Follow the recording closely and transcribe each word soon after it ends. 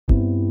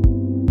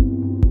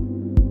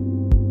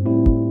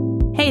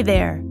Hey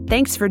there.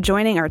 Thanks for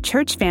joining our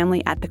church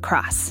family at the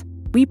Cross.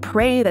 We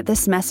pray that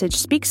this message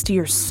speaks to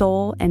your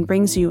soul and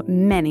brings you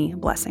many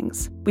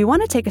blessings. We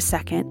want to take a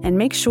second and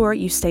make sure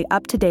you stay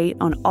up to date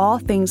on all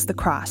things the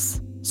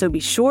Cross. So be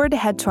sure to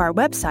head to our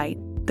website,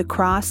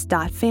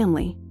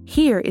 thecross.family.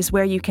 Here is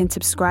where you can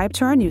subscribe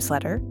to our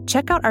newsletter,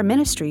 check out our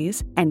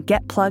ministries, and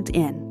get plugged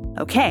in.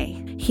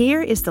 Okay,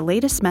 here is the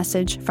latest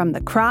message from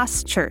the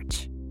Cross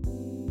Church.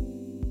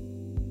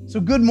 So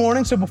good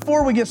morning. So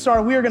before we get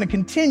started, we are going to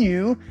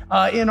continue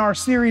in our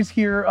series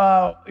here,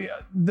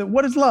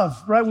 what is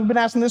love, right? We've been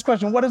asking this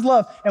question, what is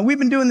love? And we've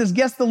been doing this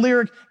guess the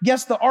lyric,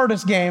 guess the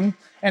artist game.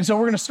 And so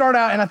we're going to start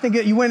out, and I think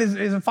you win, is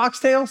it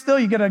Foxtail still?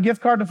 You get a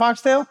gift card to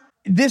Foxtail?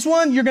 This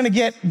one, you're going to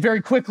get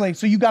very quickly.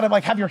 So you got to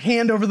have your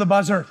hand over the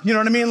buzzer. You know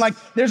what I mean?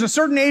 There's a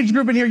certain age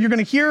group in here you're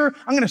going to hear,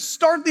 I'm going to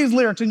start these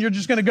lyrics, and you're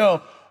just going to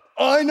go,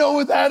 I know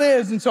what that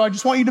is. And so I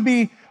just want you to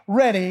be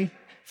ready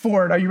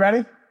for it. Are you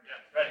ready?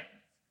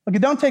 Look,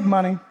 it don't take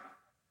money.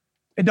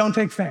 It don't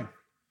take fame.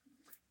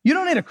 You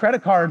don't need a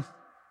credit card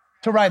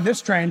to ride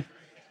this train.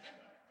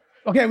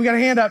 Okay, we got a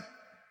hand up.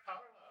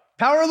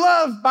 Power of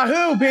Love by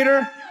who,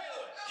 Peter?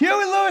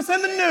 Huey Lewis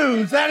and the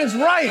News. That is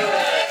right.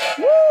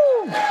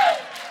 Woo!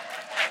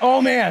 Oh,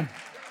 man.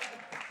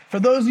 For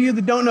those of you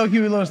that don't know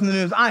Huey Lewis and the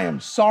News, I am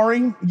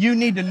sorry. You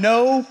need to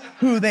know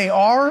who they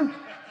are.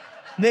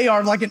 They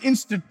are like an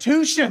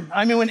institution.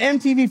 I mean, when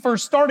MTV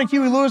first started,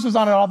 Huey Lewis was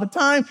on it all the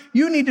time.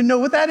 You need to know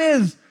what that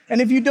is. And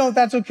if you don't,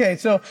 that's okay.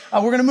 So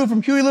we're going to move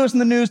from Huey Lewis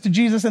and the News to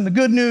Jesus and the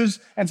Good News.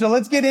 And so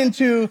let's get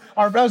into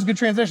that was a good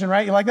transition,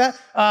 right? You like that?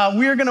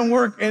 We're going to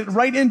work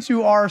right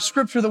into our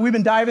scripture that we've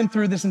been diving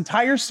through this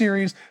entire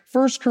series,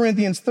 1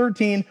 Corinthians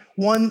 13,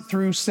 1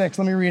 through 6.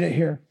 Let me read it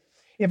here.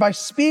 If I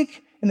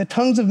speak in the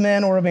tongues of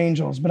men or of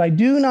angels, but I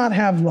do not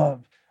have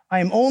love, I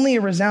am only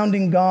a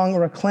resounding gong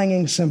or a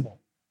clanging cymbal.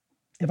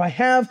 If I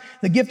have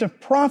the gift of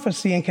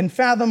prophecy and can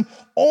fathom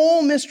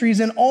all mysteries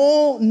and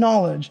all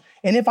knowledge,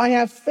 and if I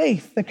have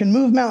faith that can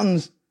move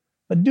mountains,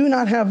 but do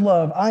not have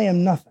love, I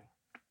am nothing.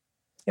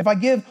 If I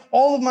give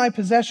all of my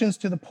possessions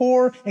to the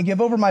poor and give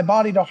over my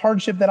body to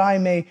hardship that I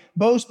may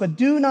boast, but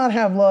do not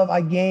have love,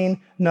 I gain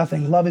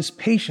nothing. Love is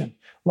patient.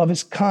 Love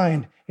is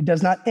kind. It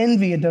does not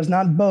envy. It does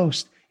not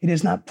boast. It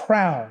is not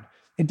proud.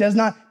 It does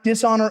not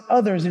dishonor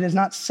others. It is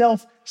not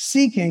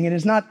self-seeking. It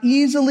is not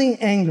easily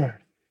angered.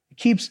 It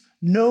keeps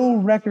no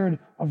record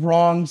of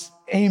wrongs.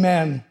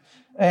 Amen.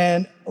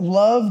 And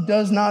love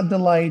does not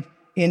delight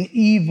in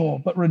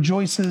evil, but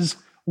rejoices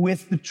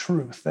with the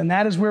truth. And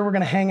that is where we're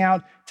going to hang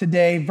out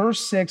today. Verse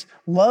 6,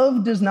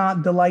 love does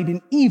not delight in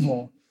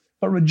evil,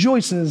 but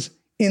rejoices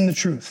in the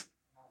truth.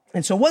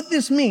 And so what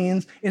this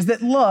means is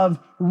that love,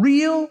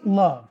 real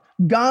love,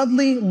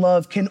 godly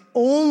love can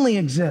only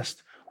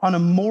exist on a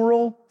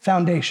moral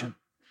foundation.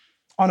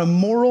 On a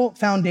moral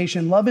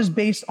foundation. Love is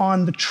based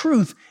on the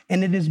truth,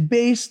 and it is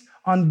based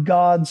on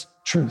God's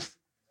truth.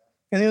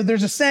 And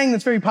there's a saying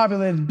that's very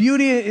popular, that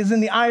beauty is in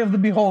the eye of the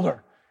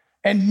beholder.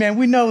 And man,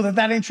 we know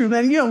that ain't true.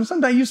 Man,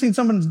 sometimes you've seen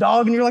someone's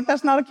dog and you're like,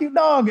 that's not a cute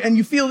dog. And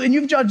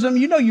you've judged them.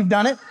 You know you've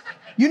done it.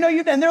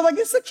 And they're like,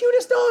 it's the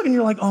cutest dog. And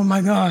you're like, oh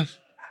my gosh,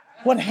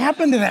 what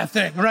happened to that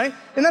thing, right?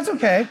 And that's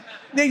okay.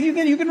 You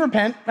can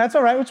repent. That's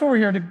all right. That's what we're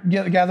here to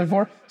gather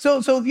for.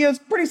 So it's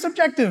pretty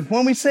subjective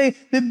when we say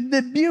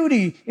that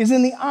beauty is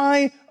in the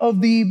eye of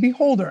the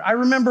beholder. I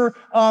remember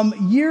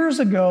years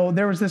ago,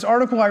 there was this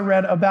article I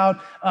read about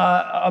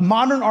a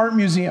modern art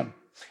museum.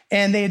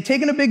 And they had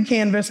taken a big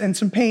canvas and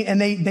some paint, and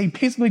they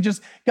basically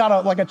just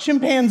got a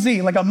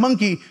chimpanzee, like a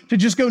monkey, to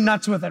just go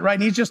nuts with it, right?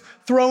 And he's just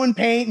throwing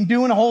paint and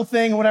doing a whole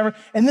thing or whatever.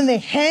 And then they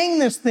hang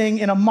this thing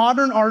in a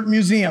modern art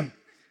museum.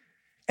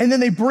 And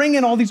then they bring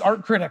in all these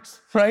art critics,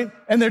 right?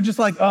 And they're just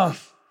like, oh,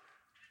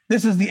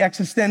 this is the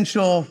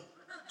existential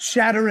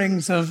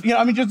shatterings of,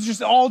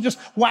 just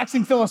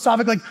waxing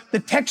philosophic, like the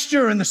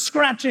texture and the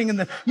scratching and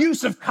the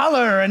use of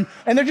color. And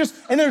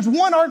there's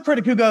one art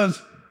critic who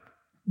goes,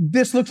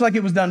 this looks like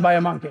it was done by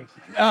a monkey.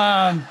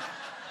 And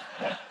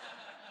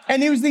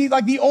he was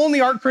the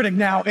only art critic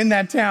now in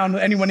that town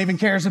that anyone even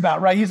cares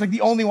about, right? He's like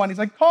the only one. He's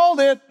like, called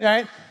it,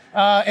 right?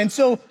 And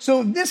so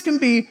this can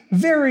be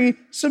very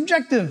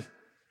subjective.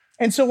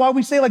 And so while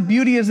we say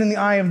beauty is in the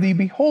eye of the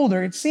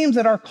beholder, it seems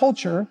that our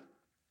culture,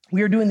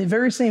 we are doing the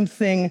very same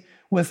thing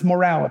with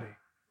morality.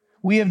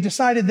 We have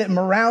decided that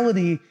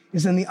morality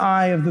is in the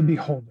eye of the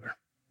beholder.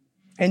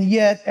 And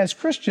yet, as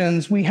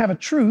Christians, we have a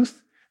truth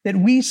that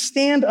we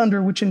stand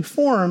under, which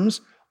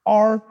informs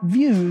our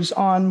views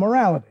on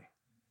morality.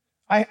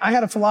 I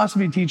had a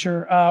philosophy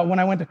teacher when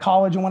I went to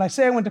college, and when I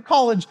say I went to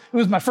college, it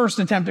was my first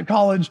attempt at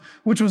college,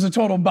 which was a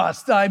total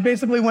bust. I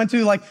basically went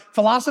to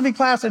philosophy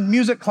class and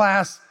music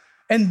class,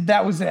 and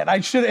that was it.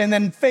 And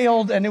then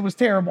failed, and it was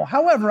terrible.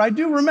 However, I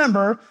do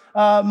remember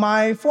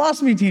my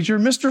philosophy teacher,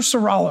 Mr.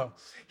 Serrallo.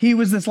 He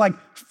was this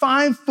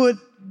 5 foot,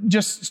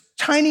 just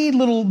tiny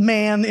little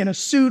man in a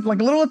suit,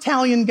 like a little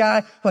Italian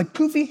guy,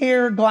 poofy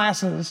hair,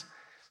 glasses.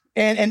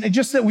 And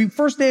just that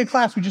first day of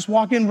class, we just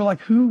walk in, we're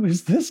like, who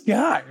is this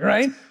guy,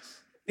 right?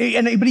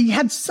 But he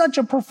had such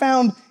a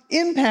profound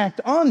impact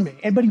on me.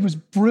 But he was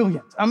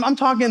brilliant. I'm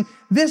talking,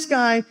 this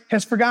guy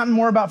has forgotten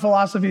more about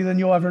philosophy than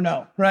you'll ever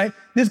know, right?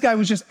 This guy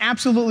was just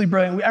absolutely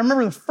brilliant. I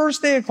remember the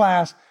first day of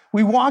class,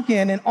 we walk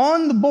in, and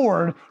on the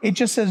board, it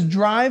just says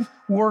drive,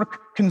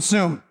 work,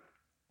 consume.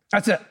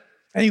 That's it.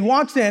 And he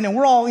walks in, and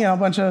we're all, a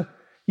bunch of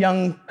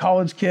young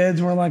college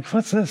kids. We're like,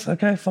 what's this?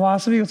 Okay,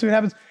 philosophy, let's see what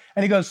happens.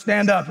 And he goes,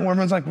 stand up. And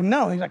everyone's like, well,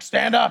 no. And he's like,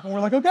 stand up. And we're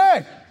like,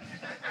 okay.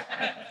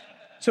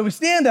 So we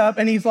stand up,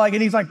 and he's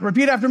like,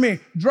 repeat after me.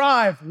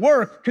 Drive,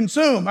 work,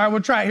 consume. All right,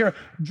 we'll try it here.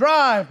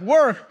 Drive,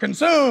 work,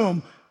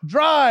 consume.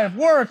 Drive,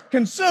 work,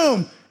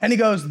 consume. And he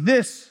goes,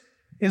 this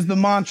is the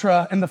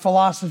mantra and the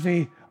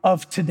philosophy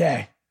of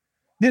today.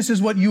 This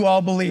is what you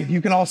all believe. You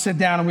can all sit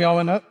down. And we all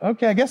went,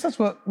 okay, I guess that's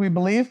what we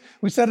believe.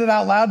 We said it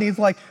out loud. And he's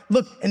like,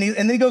 look, and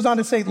then he goes on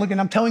to say, look, and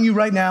I'm telling you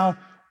right now,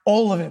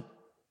 all of it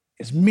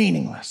is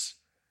meaningless.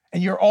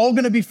 And you're all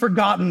going to be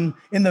forgotten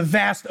in the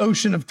vast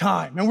ocean of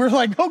time. And we're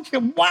like, okay,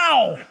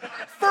 wow,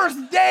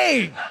 first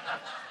day.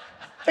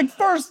 Like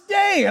first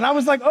day. And I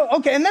was like, oh,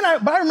 okay. And then I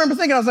remember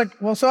thinking, I was like,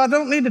 well, so I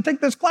don't need to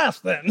take this class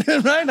then,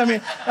 right? I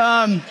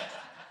mean,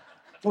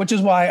 which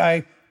is why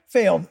I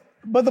failed.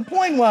 But the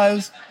point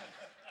was,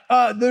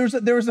 why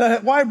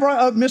I brought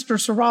up Mr.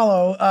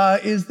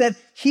 Serrallo is that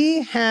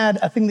he had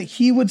a thing that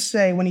he would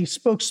say when he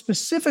spoke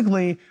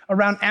specifically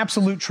around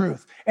absolute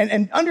truth.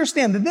 And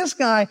understand that this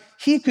guy,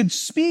 he could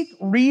speak,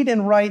 read,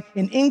 and write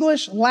in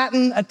English,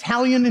 Latin,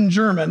 Italian, and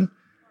German.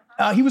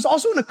 He was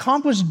also an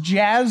accomplished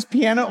jazz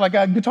piano, like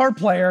a guitar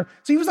player.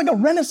 So he was like a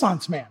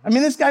Renaissance man. I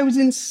mean, this guy was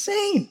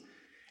insane.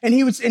 And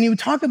he would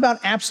talk about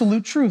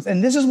absolute truth.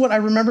 And this is what I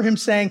remember him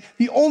saying.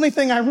 The only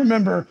thing I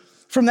remember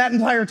from that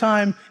entire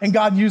time, and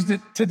God used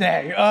it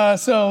today.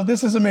 So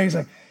this is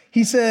amazing.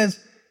 He says,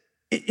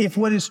 if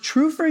what is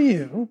true for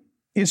you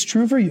is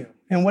true for you,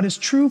 and what is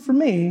true for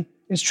me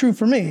is true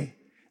for me,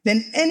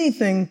 then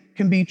anything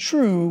can be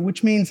true,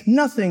 which means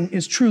nothing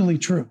is truly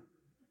true.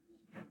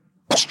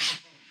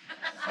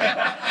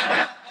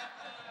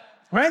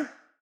 Right?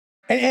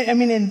 And I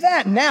mean, and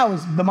that now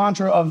is the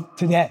mantra of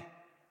today,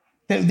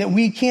 that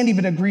we can't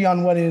even agree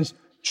on what is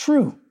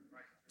true.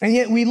 And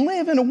yet we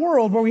live in a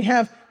world where we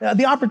have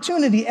the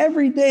opportunity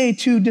every day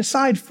to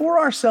decide for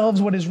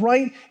ourselves what is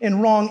right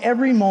and wrong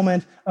every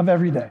moment of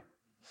every day.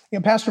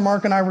 Pastor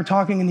Mark and I were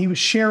talking, and he was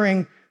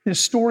sharing this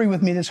story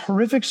with me, this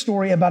horrific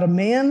story about a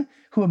man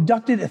who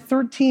abducted a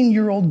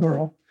 13-year-old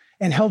girl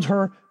and held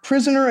her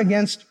prisoner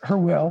against her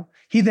will.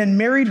 He then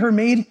married her,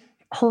 made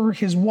her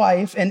his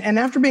wife, and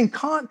after being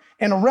caught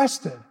and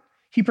arrested,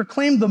 he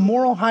proclaimed the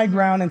moral high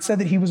ground and said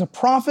that he was a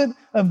prophet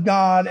of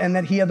God and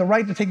that he had the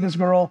right to take this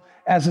girl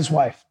as his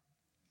wife.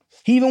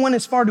 He even went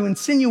as far to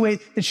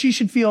insinuate that she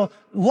should feel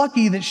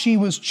lucky that she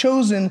was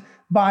chosen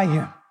by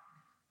him.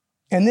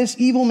 And this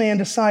evil man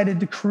decided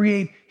to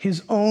create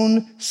his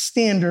own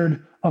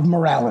standard of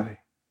morality.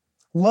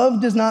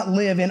 Love does not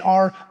live in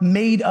our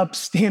made-up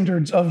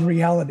standards of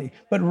reality,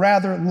 but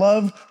rather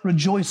love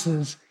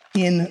rejoices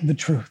in the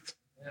truth.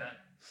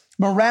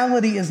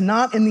 Morality is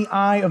not in the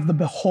eye of the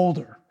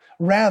beholder.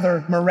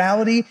 Rather,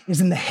 morality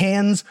is in the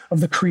hands of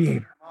the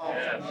Creator.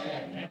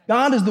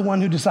 God is the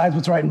one who decides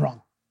what's right and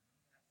wrong.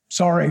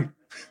 Sorry.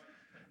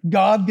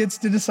 God gets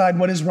to decide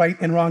what is right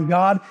and wrong.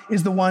 God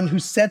is the one who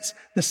sets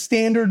the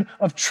standard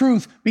of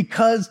truth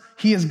because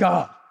he is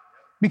God.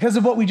 Because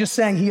of what we just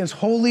sang, he is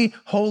holy,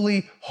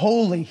 holy,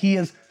 holy. He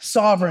is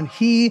sovereign.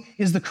 He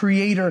is the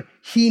creator.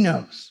 He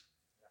knows.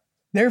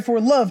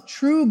 Therefore, love,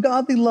 true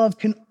godly love,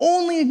 can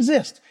only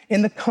exist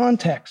in the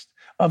context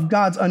of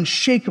God's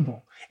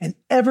unshakable and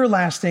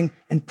everlasting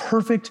and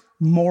perfect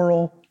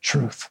moral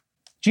truth.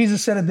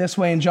 Jesus said it this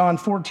way in John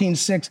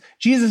 14:6.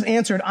 Jesus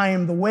answered, I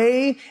am the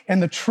way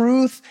and the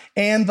truth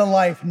and the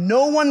life.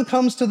 No one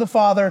comes to the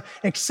Father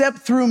except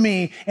through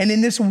me. And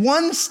in this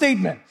one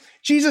statement,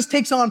 Jesus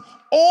takes on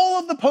all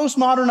of the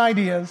postmodern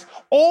ideas,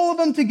 all of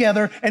them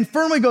together, and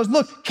firmly goes,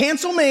 look,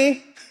 cancel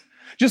me.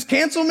 Just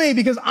cancel me,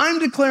 because I'm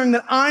declaring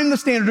that I'm the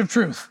standard of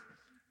truth.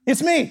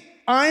 It's me.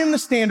 I am the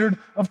standard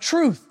of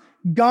truth.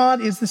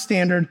 God is the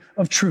standard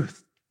of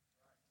truth.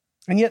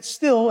 And yet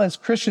still, as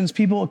Christians,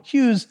 people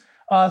accuse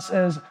us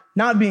as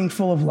not being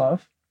full of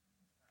love,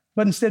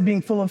 but instead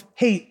being full of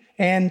hate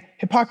and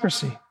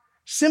hypocrisy,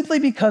 simply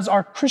because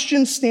our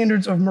Christian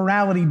standards of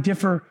morality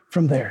differ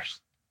from theirs.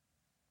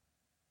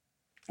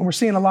 And we're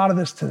seeing a lot of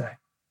this today.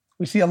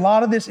 We see a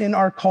lot of this in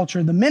our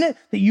culture. The minute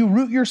that you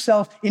root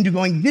yourself into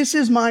going, this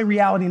is my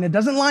reality, and it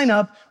doesn't line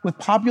up with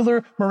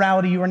popular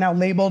morality, you are now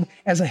labeled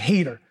as a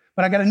hater.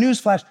 But I got a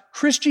newsflash.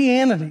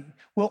 Christianity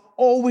will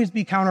always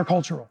be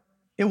countercultural.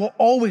 It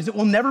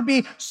will never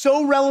be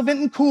so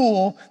relevant and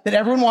cool that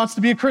everyone wants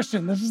to be a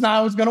Christian. This is not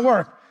how it's going to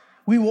work.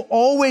 We will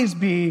always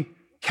be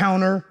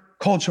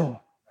countercultural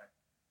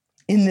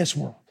in this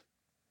world.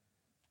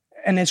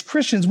 And as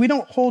Christians, we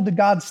don't hold to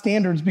God's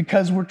standards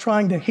because we're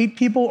trying to hate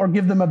people or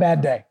give them a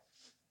bad day.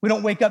 We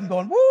don't wake up and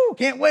going, woo,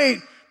 can't wait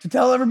to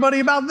tell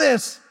everybody about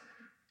this.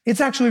 It's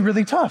actually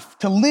really tough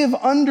to live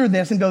under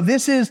this and go,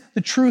 this is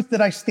the truth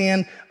that I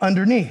stand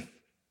underneath.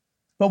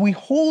 but we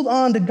hold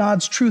on to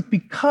God's truth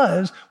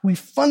because we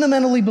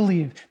fundamentally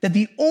believe that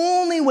the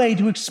only way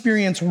to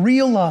experience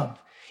real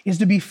love is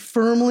to be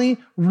firmly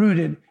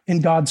rooted in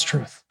God's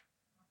truth.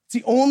 It's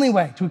the only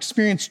way to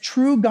experience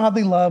true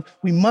godly love.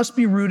 We must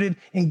be rooted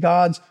in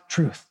God's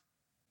truth.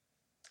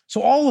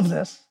 So all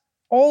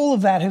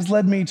of that has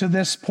led me to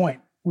this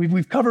point.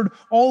 We've covered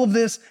all of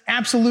this,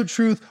 absolute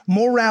truth,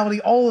 morality,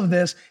 all of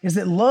this is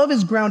that love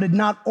is grounded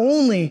not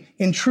only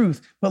in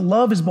truth, but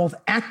love is both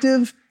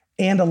active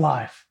and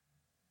alive.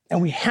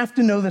 And we have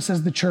to know this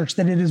as the church,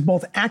 that it is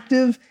both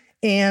active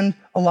and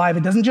alive.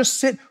 It doesn't just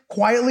sit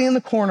quietly in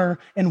the corner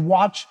and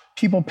watch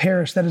people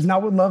perish. That is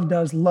not what love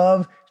does.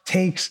 Love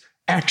takes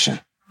action.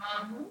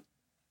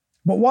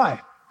 But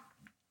why?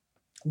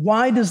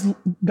 Why does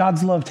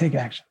God's love take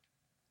action?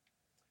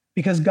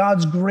 Because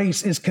God's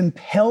grace is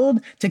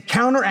compelled to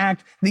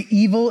counteract the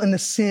evil and the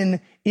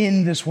sin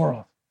in this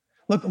world.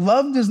 Look,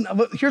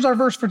 here's our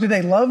verse for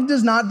today. Love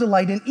does not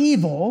delight in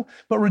evil,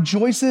 but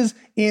rejoices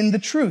in the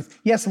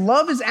truth. Yes,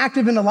 love is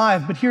active and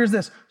alive, but here's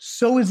this,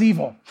 so is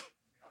evil.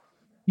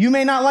 You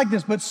may not like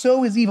this, but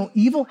so is evil.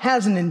 Evil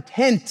has an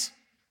intent.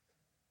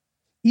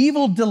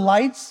 Evil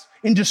delights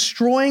in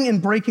destroying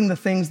and breaking the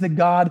things that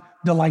God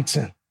delights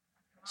in.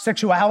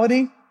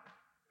 Sexuality,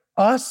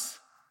 us.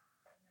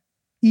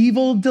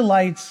 Evil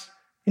delights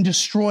in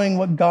destroying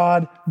what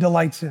God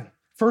delights in.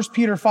 1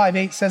 Peter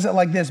 5:8 says it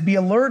like this, be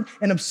alert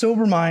and of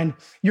sober mind.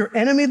 Your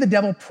enemy, the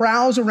devil,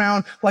 prowls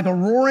around like a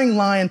roaring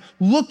lion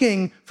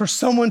looking for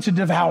someone to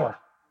devour.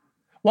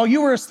 While you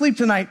were asleep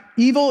tonight,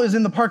 evil is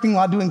in the parking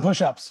lot doing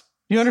push-ups.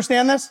 Do you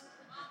understand this?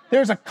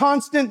 There's a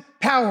constant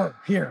power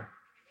here.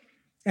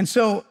 And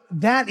so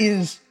that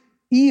is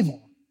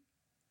evil.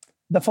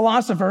 The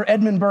philosopher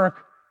Edmund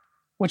Burke,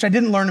 which I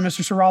didn't learn in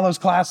Mr. Serrallo's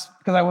class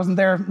because I wasn't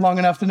there long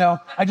enough to know.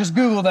 I just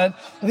Googled it.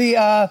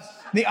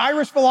 The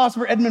Irish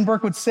philosopher Edmund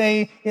Burke would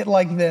say it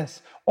like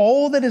this.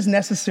 All that is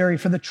necessary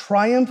for the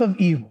triumph of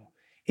evil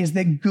is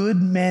that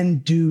good men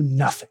do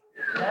nothing.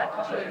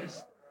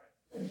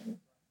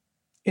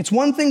 It's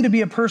one thing to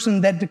be a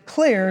person that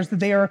declares that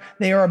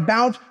they are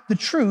about the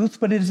truth,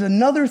 but it is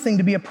another thing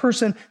to be a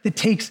person that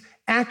takes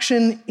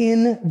action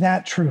in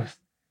that truth.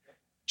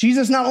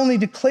 Jesus not only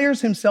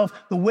declares himself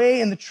the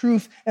way and the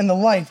truth and the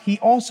life, he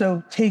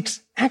also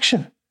takes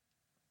action.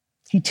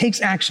 He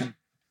takes action.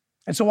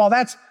 And so while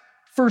that's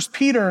 1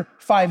 Peter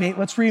 5:8,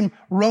 let's read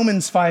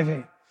Romans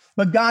 5:8.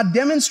 But God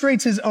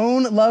demonstrates his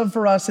own love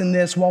for us in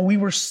this, while we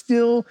were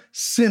still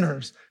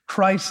sinners,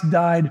 Christ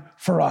died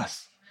for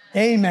us.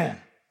 Amen.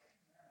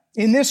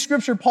 In this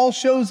scripture, Paul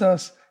shows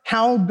us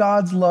how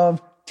God's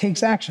love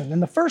takes action.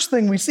 And the first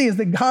thing we see is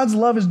that God's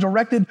love is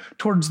directed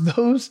towards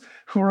those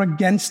who are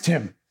against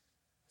him.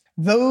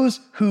 Those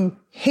who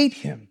hate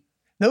him,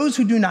 those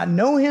who do not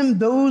know him,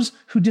 those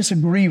who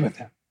disagree with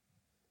him.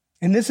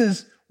 And this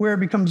is where it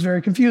becomes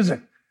very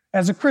confusing.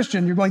 As a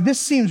Christian, you're going, this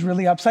seems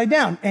really upside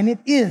down. And it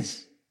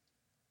is.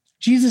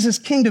 Jesus'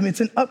 kingdom,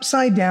 it's an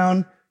upside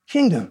down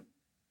kingdom.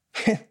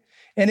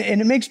 and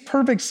it makes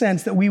perfect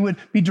sense that we would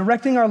be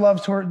directing our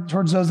love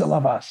towards those that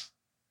love us.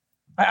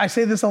 I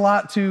say this a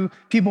lot to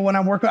people when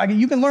I'm working.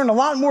 You can learn a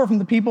lot more from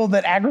the people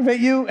that aggravate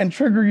you and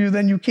trigger you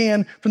than you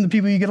can from the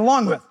people you get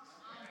along with.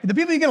 The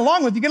people you get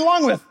along with, you get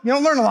along with. You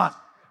don't learn a lot.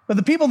 But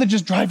the people that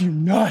just drive you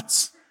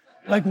nuts,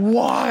 like,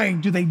 why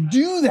do they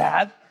do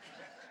that?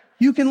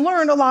 You can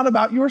learn a lot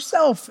about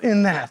yourself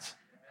in that.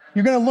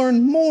 You're going to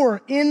learn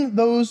more in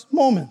those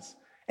moments.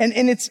 And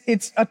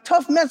it's a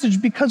tough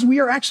message because we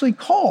are actually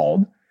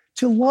called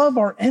to love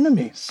our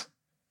enemies.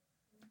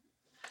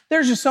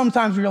 There's just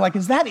sometimes where you're like,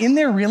 is that in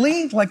there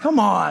really? Like,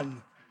 come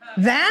on.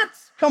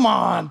 Come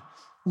on.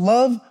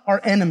 Love our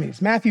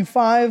enemies. Matthew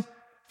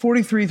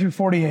 5:43 through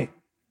 48.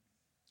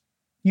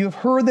 You have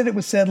heard that it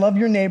was said, love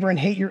your neighbor and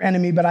hate your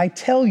enemy. But I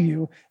tell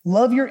you,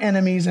 love your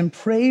enemies and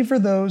pray for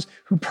those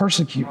who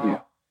persecute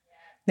you,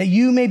 that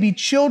you may be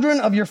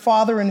children of your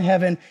Father in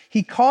heaven.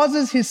 He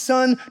causes his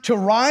sun to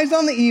rise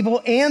on the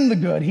evil and the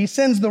good. He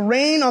sends the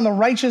rain on the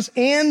righteous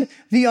and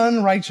the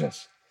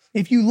unrighteous.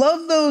 If you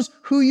love those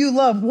who you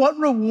love, what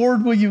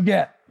reward will you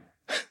get?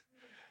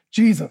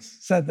 Jesus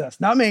said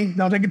this, not me.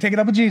 Don't take it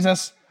up with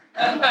Jesus.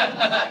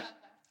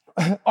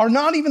 Are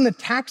not even the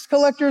tax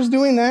collectors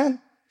doing that?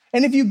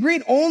 And if you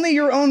greet only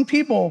your own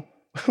people,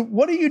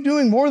 what are you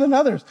doing more than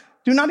others?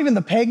 Do not even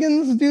the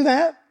pagans do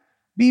that?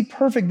 Be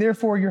perfect,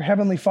 therefore your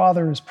heavenly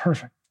Father is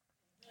perfect.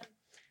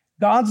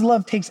 God's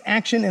love takes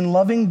action in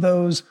loving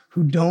those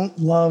who don't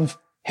love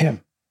him.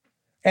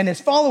 And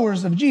as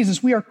followers of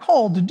Jesus, we are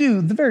called to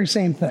do the very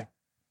same thing.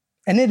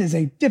 And it is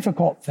a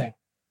difficult thing.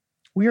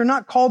 We are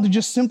not called to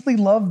just simply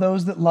love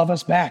those that love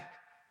us back.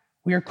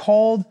 We are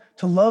called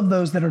to love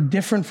those that are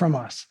different from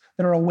us,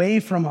 that are away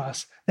from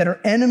us, that are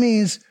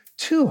enemies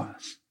to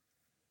us.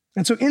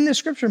 And so in this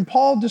scripture,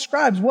 Paul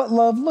describes what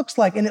love looks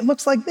like. And it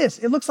looks like this.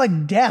 It looks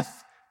like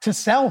death to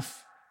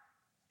self.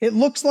 It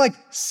looks like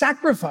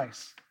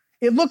sacrifice.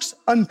 It looks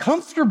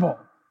uncomfortable.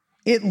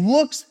 It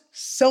looks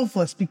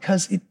selfless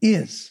because it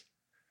is.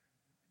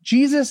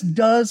 Jesus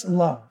does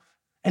love.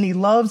 And he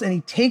loves and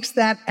he takes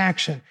that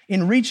action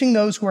in reaching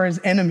those who are his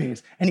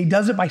enemies. And he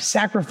does it by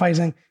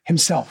sacrificing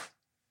himself.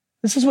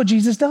 This is what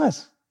Jesus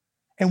does.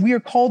 And we are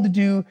called to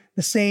do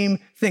the same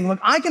thing. Look,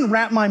 I can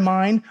wrap my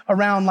mind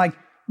around like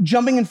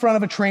jumping in front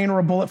of a train or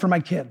a bullet for my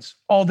kids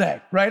all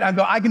day, right?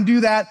 I can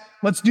do that.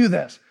 Let's do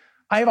this.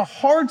 I have a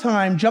hard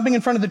time jumping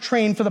in front of the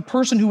train for the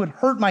person who would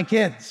hurt my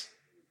kids.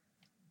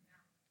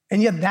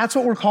 And yet that's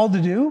what we're called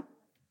to do.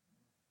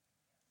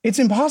 It's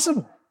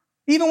impossible.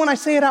 Even when I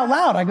say it out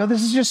loud, I go,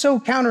 this is just so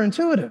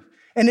counterintuitive.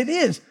 And it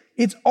is.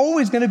 It's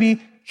always going to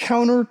be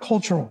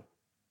countercultural.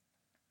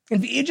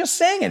 And just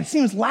saying it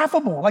seems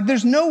laughable. Like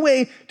there's no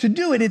way to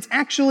do it. It's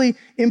actually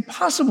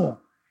impossible.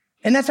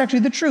 And that's actually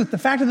the truth. The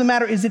fact of the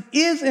matter is it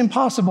is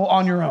impossible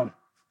on your own.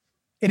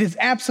 It is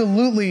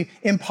absolutely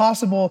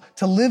impossible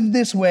to live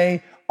this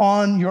way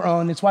on your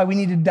own. It's why we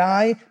need to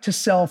die to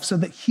self so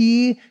that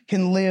he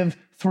can live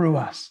through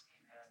us.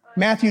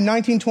 Matthew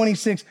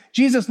 19:26,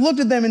 Jesus looked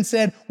at them and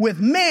said, with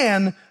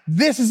man,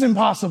 this is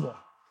impossible.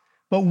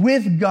 But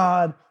with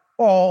God,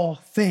 all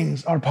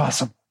things are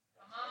possible.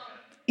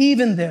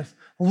 Even this,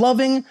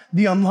 loving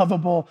the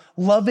unlovable,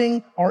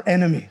 loving our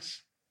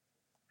enemies.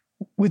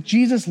 With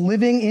Jesus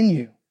living in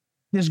you,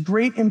 this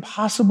great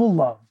impossible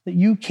love that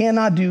you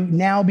cannot do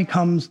now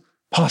becomes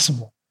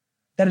possible.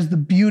 That is the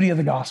beauty of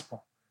the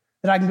gospel.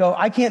 That I can go,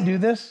 I can't do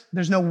this.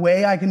 There's no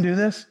way I can do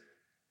this.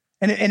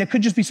 And it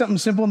could just be something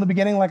simple in the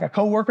beginning, like a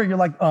coworker. You're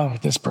like, oh,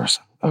 this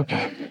person.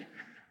 Okay.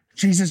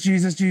 Jesus,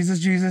 Jesus, Jesus,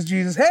 Jesus,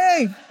 Jesus.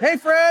 Hey,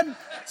 Fred.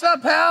 What's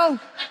up, pal?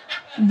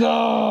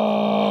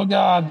 Oh,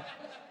 God.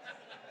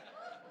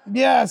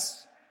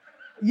 Yes.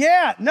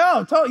 Yeah,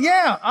 no,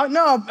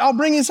 no, I'll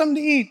bring you something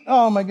to eat.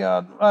 Oh, my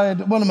God.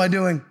 What am I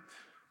doing?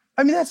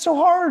 I mean, that's so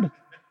hard.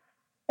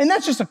 And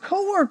that's just a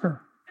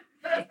coworker,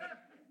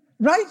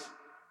 right?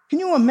 Can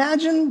you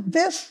imagine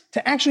this?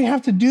 To actually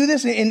have to do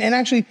this and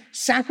actually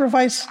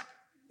sacrifice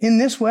in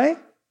this way?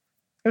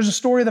 There's a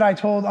story that I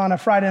told on a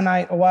Friday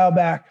night a while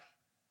back,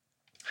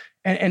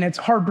 and it's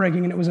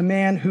heartbreaking. And it was a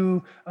man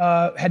who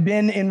had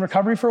been in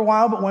recovery for a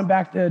while, but went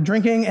back to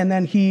drinking, and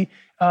then he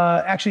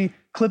actually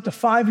clipped a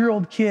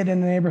 5-year-old kid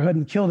in the neighborhood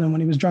and killed him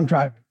when he was drunk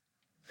driving.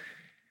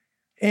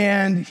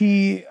 And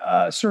he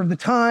served the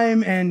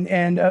time,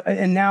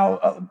 and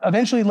now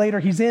eventually later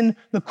he's in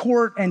the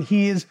court and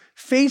he is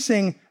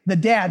facing the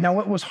dad. Now,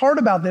 what was hard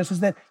about this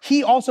is that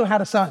he also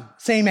had a son,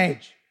 same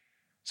age.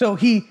 So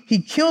he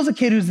kills a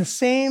kid who's the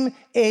same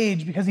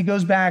age because he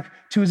goes back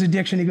to his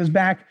addiction. He goes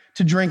back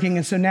to drinking.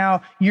 And so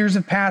now years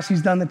have passed.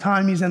 He's done the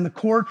time. He's in the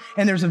court.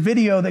 And there's a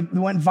video that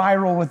went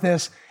viral with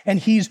this. And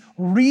he's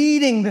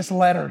reading this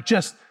letter,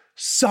 just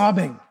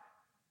sobbing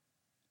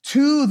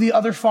to the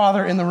other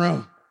father in the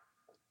room,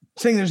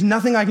 saying, there's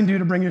nothing I can do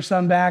to bring your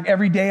son back.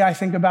 Every day I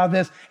think about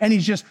this. And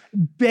he's just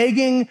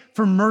begging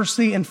for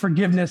mercy and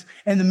forgiveness.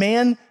 And the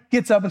man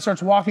gets up and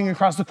starts walking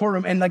across the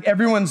courtroom. And like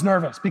everyone's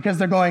nervous because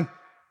they're going,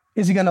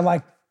 is he going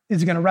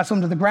to wrestle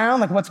him to the ground?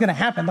 Like what's going to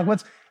happen?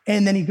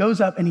 And then he goes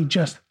up and he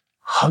just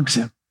hugs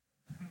him.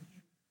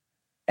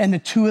 And the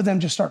two of them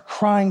just start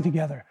crying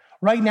together.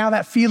 Right now,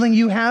 that feeling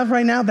you have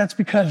right now, that's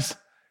because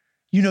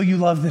you know you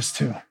love this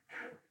too.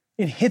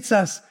 It hits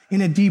us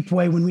in a deep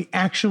way when we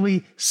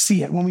actually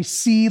see it, when we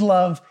see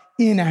love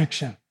in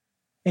action.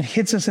 It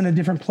hits us in a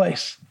different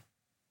place.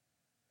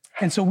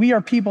 And so we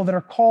are people that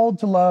are called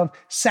to love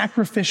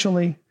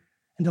sacrificially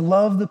and to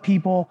love the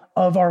people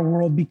of our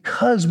world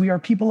because we are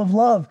people of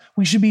love.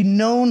 We should be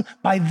known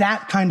by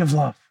that kind of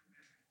love,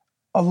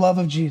 a love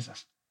of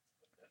Jesus.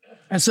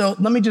 And so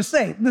let me just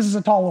say, this is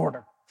a tall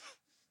order.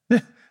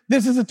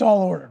 This is a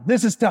tall order.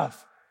 This is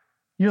tough.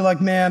 You're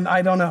like, man,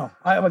 I don't know.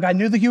 I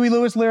knew the Huey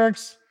Lewis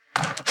lyrics,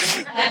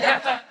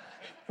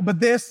 but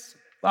this,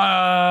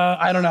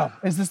 I don't know.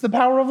 Is this the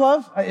power of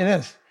love? It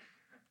is.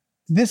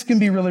 This can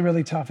be really,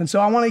 really tough. And so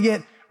I want to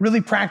get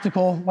really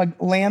practical,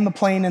 like land the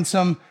plane in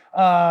some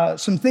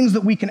things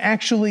that we can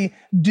actually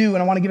do.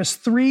 And I want to give us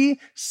 3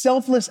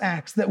 selfless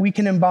acts that we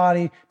can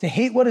embody to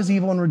hate what is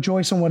evil and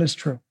rejoice in what is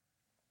true.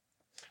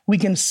 We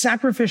can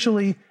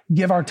sacrificially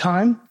give our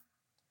time.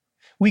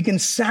 We can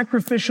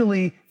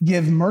sacrificially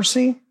give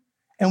mercy,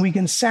 and we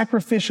can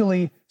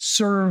sacrificially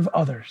serve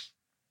others.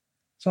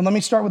 So let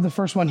me start with the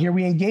first one here.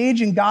 We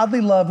engage in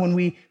godly love when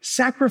we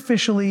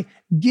sacrificially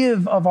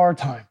give of our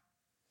time.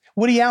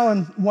 Woody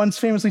Allen once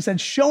famously said,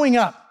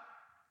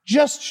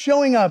 just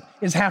showing up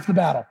is half the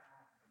battle.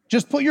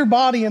 Just put your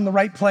body in the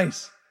right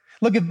place.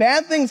 Look, if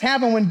bad things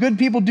happen when good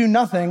people do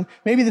nothing,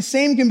 maybe the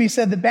same can be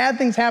said that bad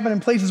things happen in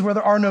places where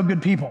there are no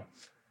good people.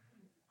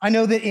 I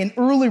know that in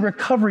early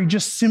recovery,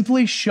 just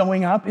simply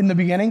showing up in the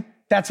beginning,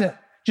 that's it.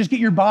 Just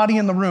get your body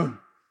in the room.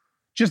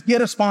 Just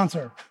get a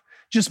sponsor.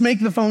 Just make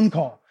the phone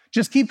call.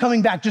 Just keep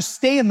coming back. Just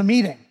stay in the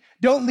meeting.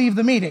 Don't leave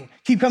the meeting.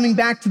 Keep coming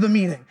back to the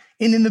meeting.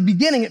 And in the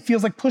beginning, it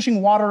feels like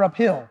pushing water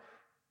uphill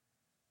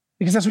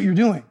because that's what you're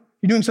doing.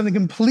 You're doing something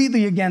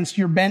completely against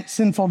your bent,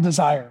 sinful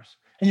desires.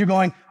 And you're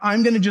going,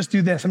 I'm going to just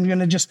do this. I'm going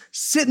to just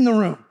sit in the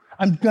room.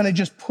 I'm going to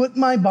just put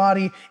my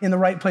body in the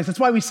right place. That's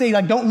why we say,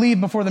 like, don't leave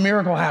before the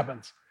miracle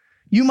happens.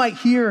 You might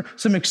hear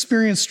some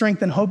experience,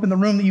 strength, and hope in the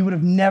room that you would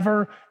have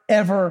never,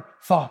 ever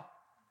thought.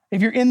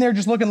 If you're in there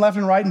just looking left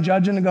and right and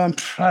judging and going,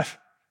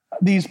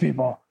 these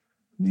people,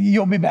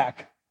 you'll be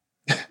back.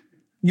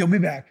 You'll be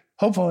back.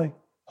 Hopefully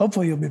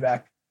you'll be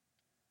back.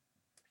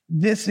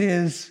 This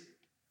is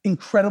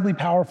incredibly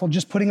powerful,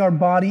 just putting our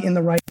body in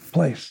the right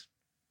place.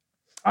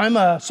 I'm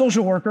a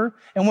social worker,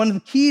 and one of the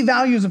key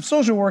values of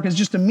social work is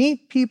just to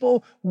meet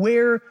people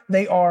where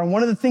they are. And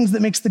one of the things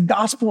that makes the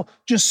gospel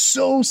just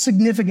so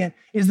significant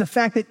is the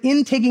fact that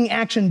in taking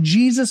action,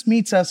 Jesus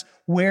meets us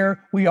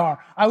where we are.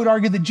 I would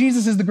argue that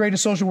Jesus is the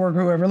greatest social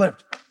worker who ever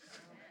lived.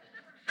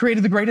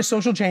 Created the greatest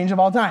social change of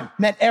all time.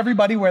 Met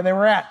everybody where they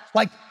were at.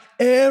 Like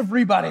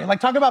everybody. Like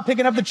talk about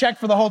picking up the check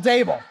for the whole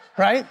table,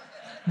 right?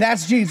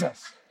 That's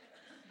Jesus.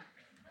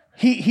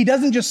 He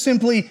doesn't just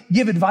simply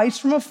give advice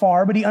from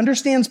afar, but he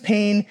understands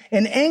pain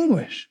and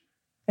anguish.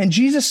 And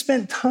Jesus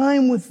spent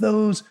time with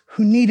those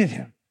who needed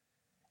him.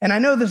 And I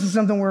know this is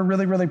something we're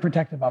really, really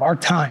protective of, our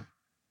time.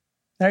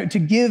 Right? To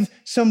give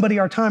somebody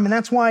our time. And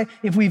that's why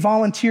if we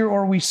volunteer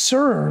or we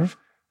serve,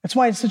 that's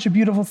why it's such a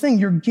beautiful thing.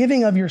 You're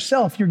giving of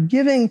yourself. You're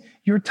giving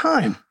your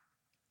time.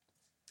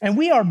 And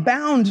we are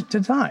bound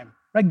to time.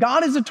 Right?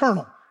 God is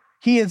eternal.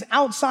 He is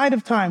outside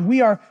of time. We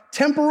are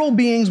temporal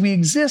beings. We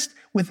exist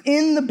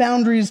within the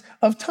boundaries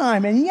of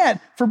time. And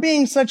yet, for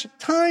being such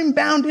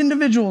time-bound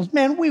individuals,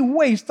 man, we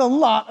waste a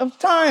lot of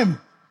time.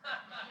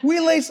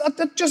 We waste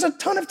just a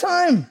ton of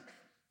time.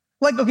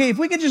 Like, okay, if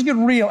we could just get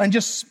real and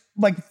just,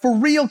 like, for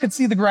real could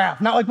see the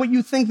graph, not like what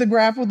you think the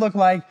graph would look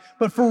like,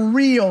 but for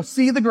real,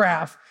 see the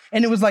graph.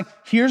 And it was like,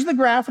 here's the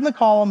graph in the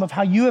column of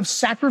how you have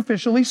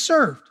sacrificially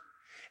served.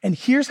 And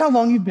here's how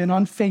long you've been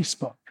on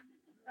Facebook.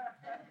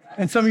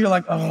 And some of you are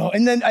like, oh,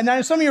 and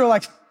then some of you are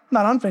like,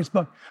 not on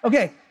Facebook.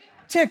 Okay,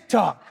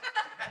 TikTok,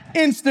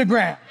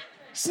 Instagram,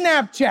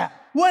 Snapchat,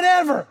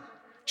 whatever,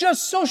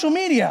 just social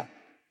media,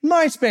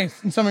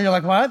 MySpace. And some of you are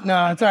like, what?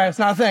 No, it's all right. It's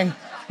not a thing.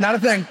 Not a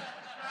thing.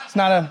 It's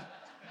not a,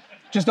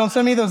 just don't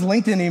send me those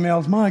LinkedIn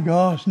emails. My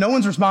gosh. No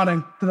one's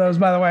responding to those,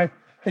 by the way.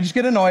 They just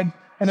get annoyed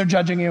and they're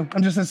judging you.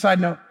 I'm just a side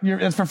note.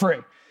 It's for free.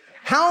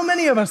 How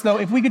many of us, though,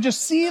 if we could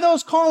just see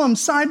those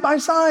columns side by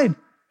side,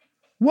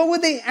 what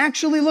would they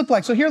actually look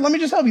like? So here, let me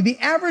just help you. The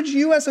average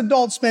U.S.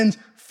 adult spends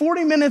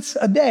 40 minutes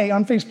a day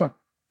on Facebook.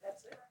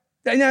 That's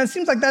it. Now, it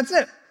seems like that's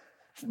it.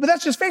 But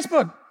that's just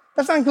Facebook.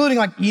 That's not including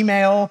like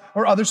email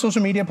or other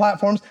social media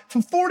platforms.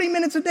 For 40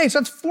 minutes a day. So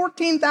that's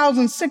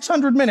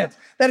 14,600 minutes.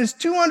 That is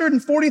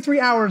 243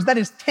 hours. That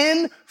is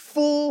 10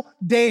 full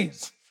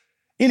days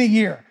in a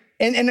year.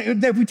 And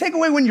if we take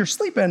away when you're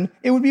sleeping,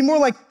 it would be more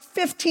like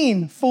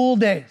 15 full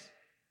days.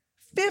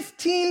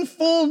 15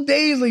 full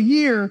days a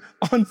year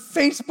on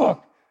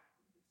Facebook.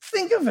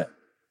 Think of it.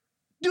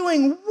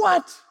 Doing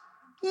what?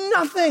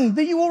 Nothing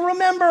that you will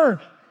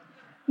remember.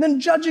 And then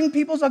judging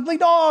people's ugly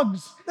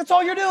dogs. That's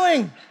all you're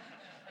doing.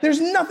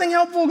 There's nothing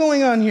helpful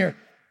going on here.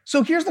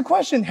 So here's the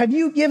question. Have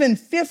you given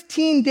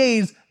 15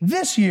 days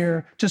this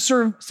year to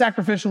serve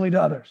sacrificially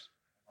to others?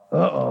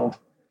 Uh-oh.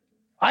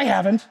 I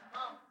haven't.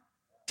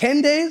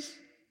 10 days?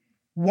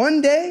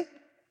 1 day?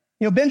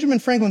 You know, Benjamin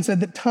Franklin said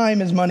that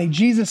time is money.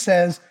 Jesus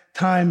says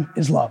time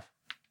is love.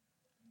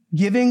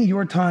 Giving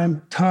your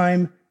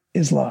time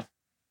is love.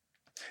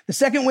 The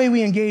second way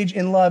we engage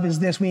in love is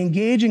this. We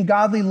engage in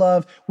godly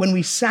love when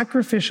we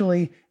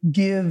sacrificially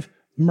give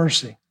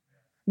mercy.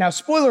 Now,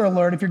 spoiler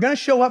alert, if you're going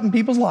to show up in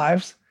people's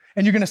lives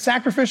and you're going to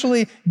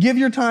sacrificially give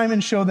your time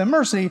and show them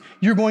mercy,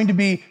 you're going to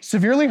be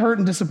severely hurt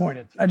and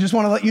disappointed. I just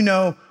want to let you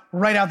know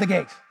right out the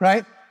gate,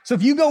 right? So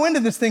if you go into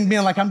this thing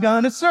being like, I'm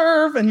going to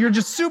serve, and you're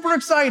just super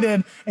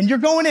excited, and you're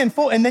going in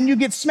full, and then you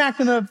get smacked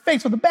in the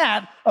face with a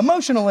bat,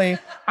 emotionally,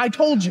 I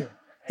told you,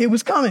 it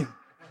was coming.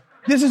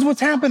 This is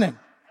what's happening.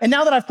 And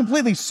now that I've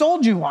completely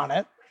sold you on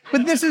it,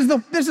 but this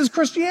is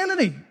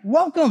Christianity.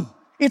 Welcome.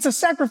 It's a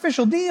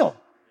sacrificial deal.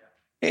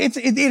 It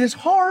is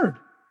hard.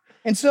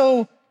 And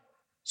so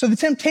the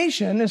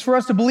temptation is for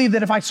us to believe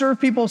that if I serve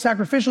people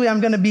sacrificially,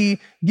 I'm going to be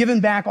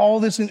given back all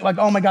this, like,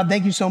 oh my God,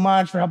 thank you so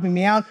much for helping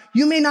me out.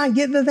 You may not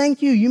get the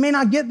thank you. You may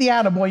not get the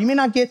attaboy. You may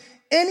not get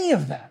any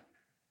of that.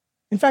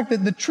 In fact,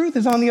 the truth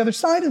is on the other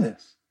side of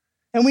this.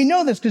 And we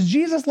know this because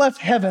Jesus left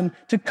heaven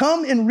to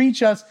come and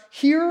reach us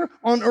here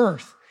on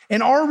earth.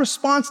 And our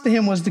response to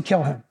him was to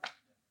kill him.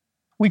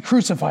 We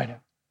crucified him.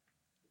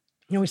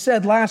 You know, we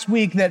said last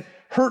week that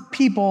hurt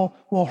people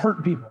will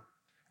hurt people.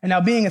 And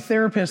now being a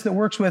therapist that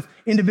works with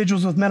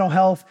individuals with mental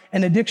health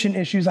and addiction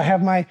issues, I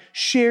have my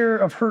share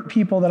of hurt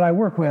people that I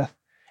work with.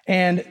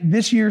 And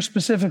this year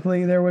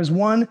specifically, there was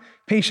one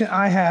patient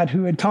I had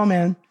who had come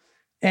in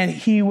and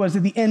he was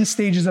at the end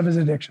stages of his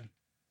addiction.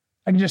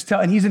 I can just tell,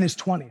 and he's in his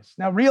 20s.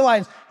 Now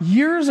realize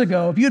years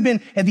ago, if you had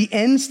been at the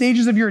end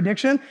stages of your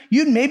addiction,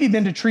 you'd maybe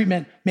been to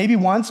treatment, maybe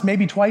once,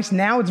 maybe twice.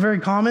 Now it's very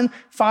common,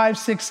 5,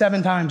 6,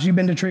 7 times you've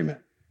been to treatment.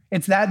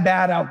 It's that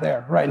bad out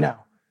there right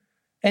now.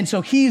 And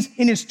so he's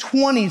in his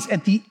 20s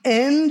at the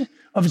end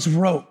of his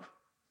rope.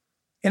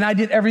 And I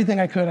did everything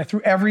I could. I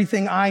threw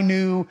everything I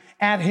knew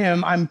at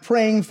him. I'm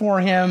praying for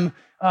him.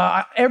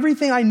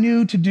 Everything I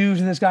knew to do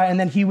to this guy. And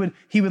then he would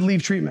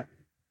leave treatment.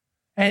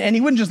 And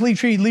he wouldn't just leave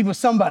tree, he'd leave with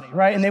somebody,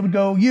 right? And they would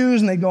go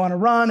use and they'd go on a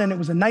run and it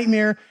was a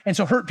nightmare. And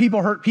so hurt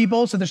people.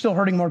 So they're still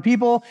hurting more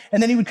people.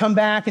 And then he would come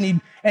back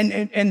and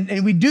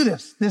we'd do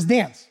this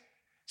dance.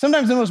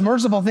 Sometimes the most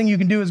merciful thing you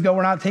can do is go,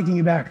 we're not taking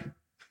you back.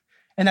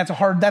 And that's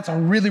a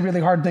really,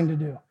 really hard thing to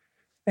do.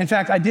 In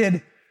fact, I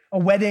did a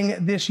wedding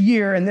this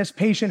year and this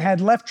patient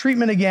had left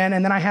treatment again.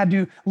 And then I had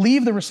to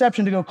leave the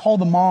reception to go call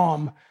the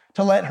mom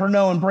to let her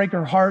know and break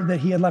her heart that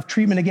he had left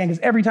treatment again. Because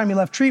every time he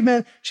left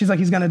treatment, she's like,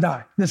 he's going to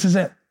die. This is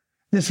it.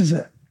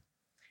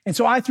 And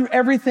so I threw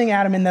everything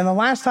at him. And then the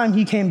last time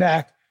he came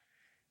back,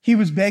 he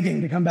was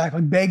begging to come back,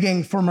 like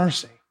begging for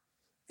mercy.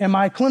 And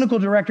my clinical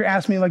director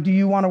asked me, like, do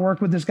you want to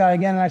work with this guy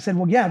again? And I said,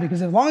 well, yeah,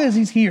 because as long as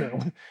he's here,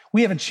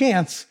 we have a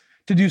chance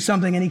to do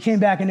something. And he came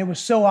back and it was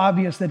so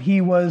obvious that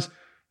he was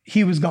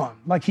gone.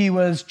 Like he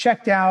was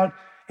checked out.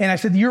 And I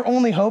said, your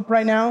only hope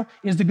right now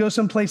is to go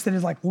someplace that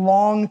is like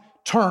long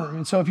term.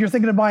 And so if you're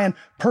thinking of buying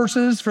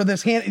purses for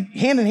this, hand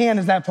in hand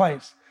is that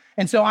place.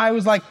 And so I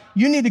was like,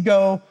 you need to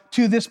go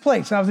to this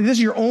place. And I was like, this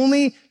is your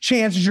only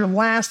chance, is your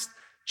last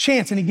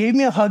chance. And he gave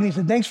me a hug and he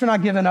said, thanks for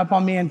not giving up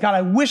on me. And God,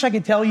 I wish I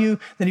could tell you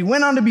that he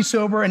went on to be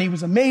sober and he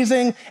was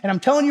amazing. And I'm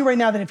telling you right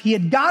now that if he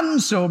had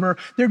gotten sober,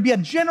 there'd be a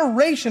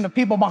generation of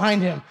people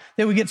behind him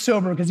that would get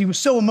sober because he was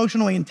so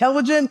emotionally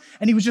intelligent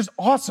and he was just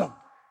awesome.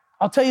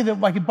 I'll tell you that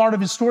like a part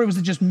of his story was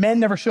that just men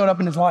never showed up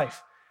in his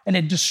life and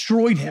it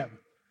destroyed him.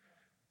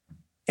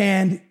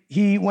 And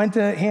he went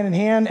to Hand in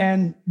Hand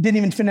and didn't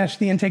even finish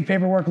the intake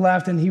paperwork,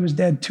 left, and he was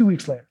dead 2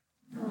 weeks later.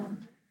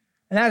 And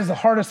that is the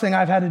hardest thing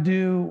I've had to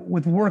do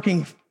with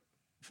working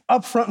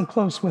up front and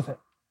close with it.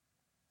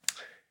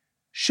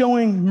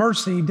 Showing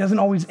mercy doesn't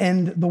always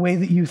end the way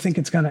that you think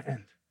it's going to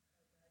end.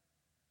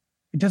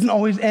 It doesn't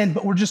always end,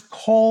 but we're just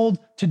called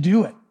to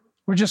do it.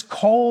 We're just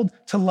called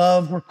to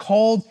love. We're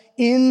called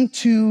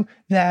into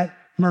that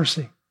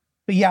mercy.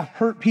 But yeah,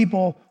 hurt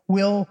people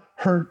will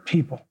hurt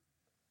people.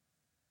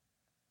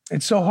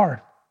 It's so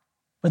hard,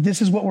 but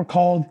this is what we're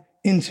called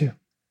into.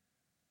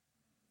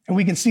 And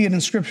we can see it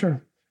in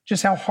scripture,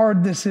 just how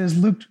hard this is.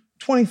 Luke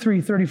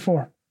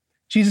 23:34.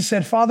 Jesus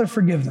said, Father,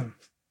 forgive them,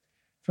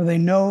 for they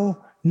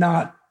know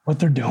not what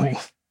they're doing.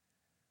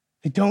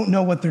 They don't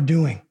know what they're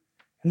doing.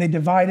 And they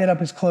divided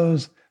up his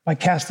clothes by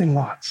casting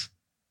lots.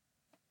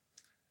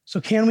 So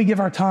can we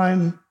give our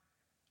time?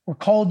 We're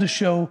called to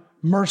show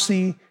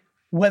mercy,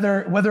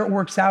 whether it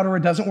works out or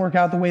it doesn't work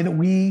out the way that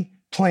we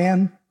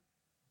plan.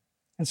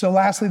 And so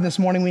lastly, this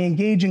morning, we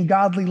engage in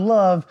godly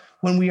love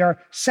when we are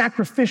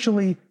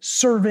sacrificially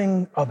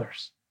serving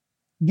others,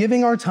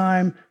 giving our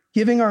time,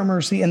 giving our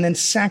mercy, and then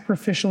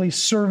sacrificially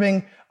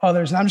serving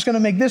others. And I'm just going to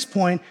make this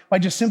point by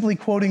just simply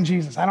quoting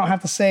Jesus. I don't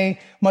have to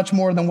say much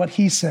more than what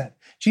he said.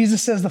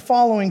 Jesus says the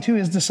following to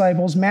his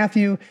disciples,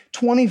 Matthew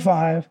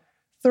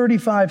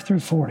 25:35 through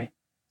 40.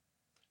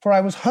 For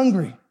I was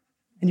hungry,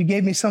 and you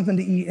gave me something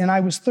to eat, and I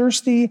was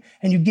thirsty,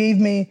 and you gave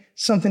me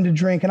something to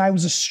drink, and I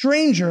was a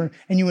stranger,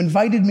 and you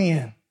invited me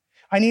in.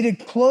 I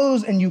needed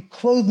clothes, and you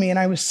clothed me, and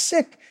I was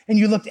sick, and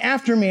you looked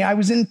after me. I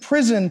was in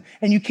prison,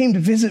 and you came to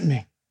visit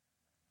me.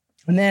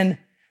 And then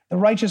the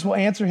righteous will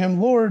answer him,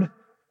 Lord,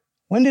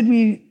 when did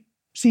we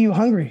see you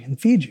hungry and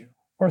feed you,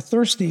 or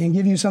thirsty and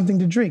give you something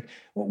to drink?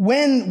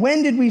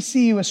 When did we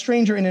see you a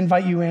stranger and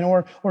invite you in,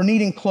 or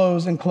needing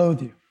clothes and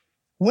clothe you?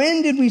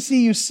 When did we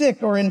see you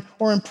sick or in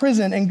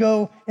prison and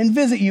go and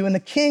visit you? And the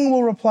king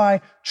will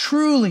reply,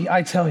 truly,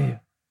 I tell you,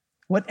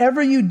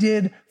 whatever you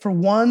did for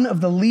one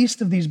of the least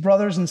of these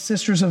brothers and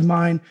sisters of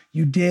mine,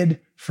 you did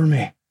for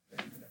me.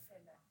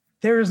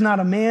 There is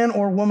not a man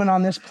or woman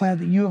on this planet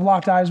that you have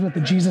locked eyes with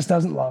that Jesus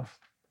doesn't love,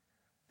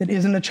 that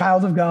isn't a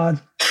child of God.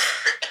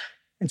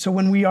 And so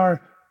when we are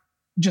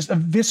just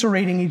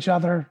eviscerating each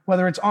other,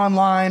 whether it's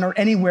online or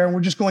anywhere, we're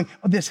just going,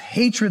 this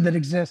hatred that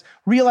exists.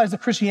 Realize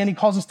that Christianity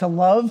calls us to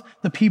love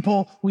the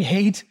people we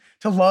hate,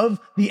 to love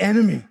the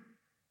enemy.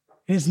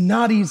 It is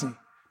not easy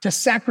to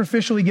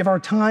sacrificially give our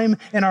time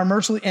and our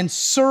mercy and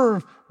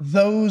serve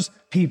those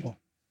people.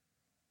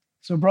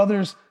 So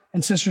brothers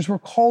and sisters, we're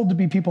called to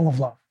be people of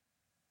love.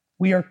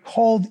 We are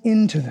called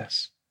into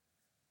this.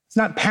 It's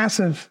not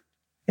passive,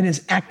 it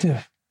is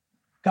active.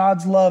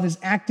 God's love is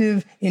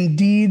active in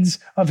deeds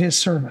of his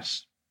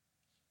service.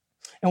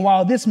 And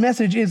while this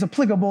message is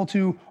applicable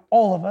to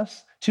all of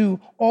us, to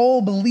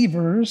all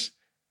believers,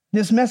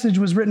 this message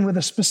was written with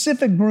a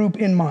specific group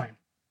in mind.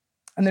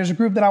 And there's a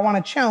group that I want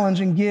to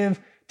challenge and give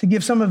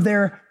some of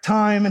their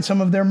time and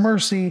some of their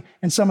mercy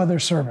and some of their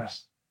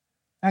service.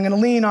 I'm going to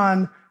lean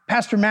on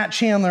Pastor Matt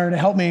Chandler to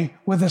help me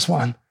with this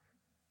one.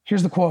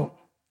 Here's the quote.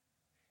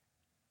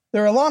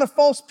 There are a lot of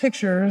false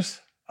pictures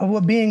of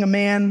what being a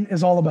man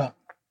is all about.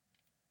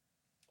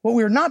 What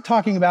we're not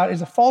talking about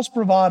is a false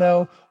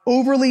bravado,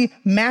 overly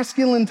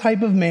masculine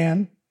type of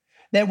man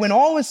that when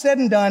all is said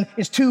and done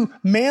is too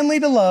manly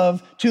to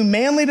love, too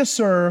manly to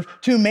serve,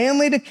 too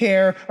manly to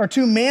care, or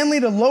too manly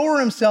to lower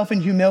himself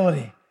in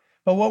humility.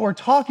 But what we're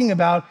talking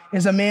about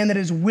is a man that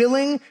is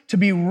willing to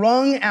be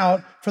wrung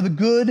out for the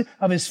good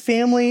of his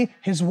family,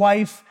 his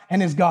wife,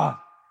 and his God.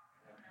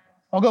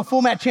 I'll go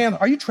full Matt Chandler.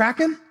 Are you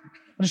tracking?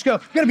 I'll just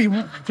go, I'm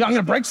going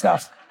to break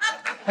stuff.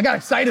 I got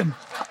excited.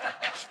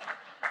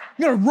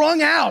 You got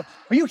wrung out.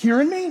 Are you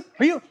hearing me?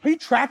 Are you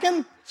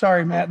tracking?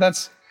 Sorry, Matt,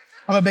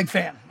 I'm a big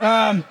fan.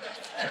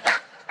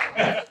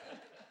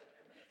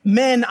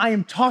 Men, I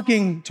am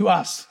talking to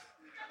us.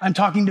 I'm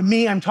talking to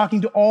me. I'm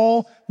talking to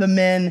all the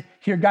men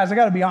here. Guys, I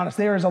got to be honest.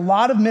 There is a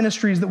lot of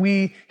ministries that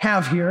we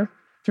have here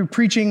through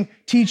preaching,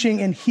 teaching,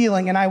 and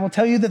healing. And I will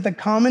tell you that the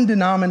common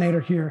denominator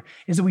here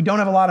is that we don't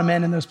have a lot of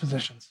men in those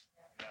positions.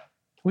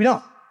 We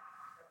don't.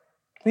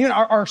 Even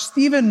our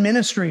Stephen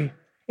ministry,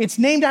 it's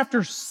named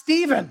after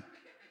Stephen.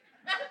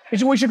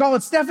 We should call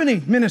it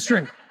Stephanie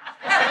ministry.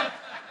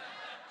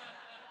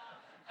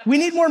 We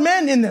need more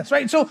men in this,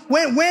 right? So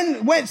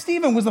when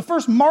Stephen was the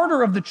first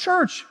martyr of the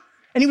church,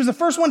 and he was the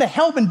first one to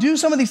help and do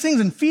some of these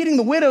things and feeding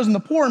the widows and the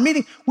poor and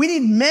meeting, we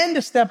need men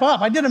to step up.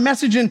 I did a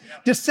message in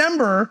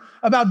December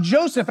about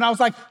Joseph, and I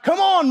was like, come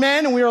on,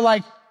 men. And we were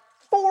like,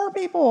 4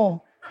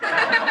 people.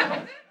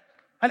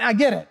 And I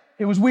get it.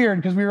 It was weird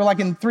because we were like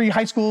in 3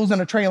 high schools and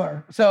a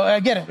trailer. So I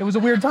get it. It was a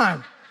weird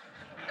time.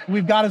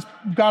 God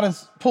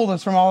has pulled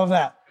us from all of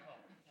that.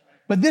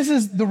 But this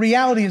is the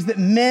reality, is that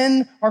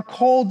men are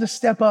called to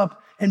step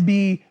up and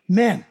be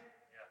men.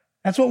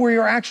 That's what we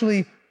are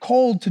actually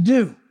called to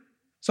do.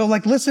 So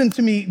listen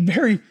to me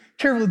very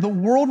carefully. The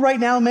world right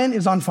now, men,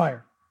 is on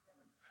fire.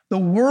 The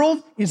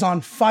world is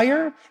on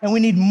fire, and we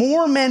need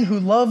more men who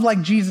love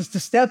like Jesus to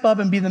step up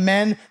and be the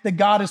men that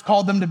God has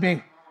called them to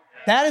be.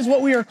 That is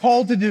what we are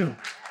called to do.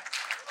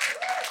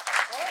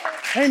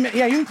 Amen.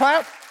 Yeah, you can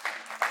clap.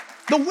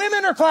 The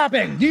women are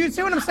clapping. Do you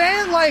see what I'm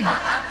saying?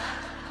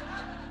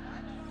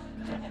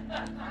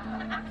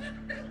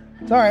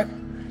 It's all right.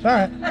 It's all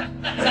right.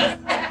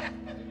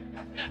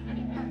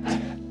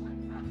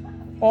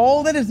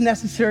 All that is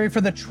necessary for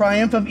the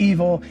triumph of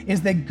evil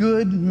is that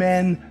good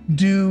men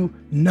do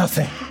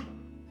nothing.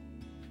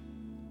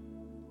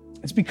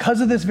 It's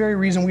because of this very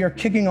reason we are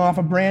kicking off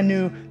a brand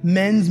new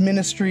men's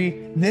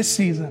ministry this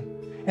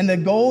season. And the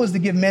goal is to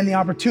give men the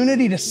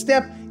opportunity to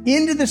step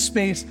into the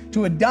space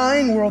to a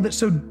dying world that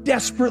so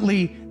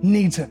desperately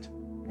needs it.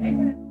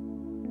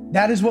 Amen.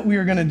 That is what we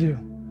are going to do.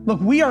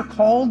 Look, we are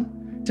called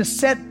to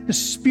set the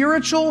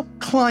spiritual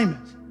climate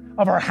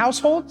of our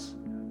households,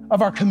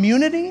 of our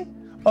community,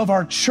 of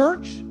our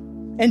church.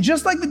 And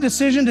just like the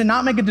decision to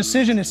not make a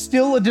decision is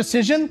still a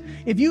decision,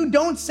 if you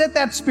don't set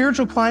that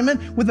spiritual climate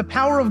with the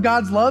power of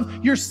God's love,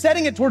 you're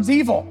setting it towards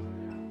evil.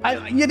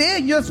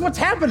 That's what's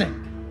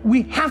happening.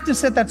 We have to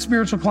set that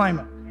spiritual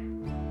climate.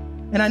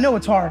 And I know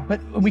it's hard, but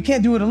we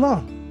can't do it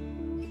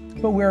alone.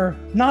 But we're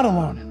not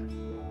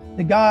alone.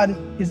 That God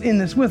is in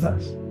this with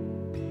us.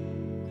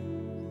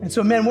 And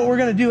so, men, what we're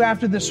going to do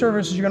after this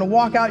service is you're going to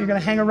walk out, you're going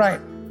to hang a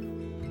right.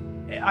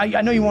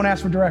 I know you won't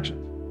ask for directions.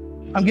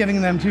 I'm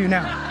giving them to you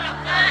now.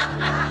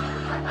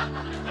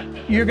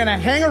 You're going to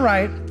hang a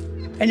right,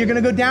 and you're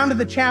going to go down to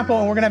the chapel,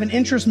 and we're going to have an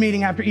interest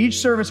meeting after each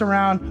service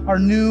around our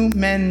new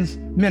men's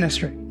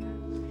ministry.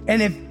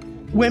 And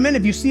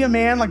if you see a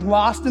man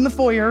lost in the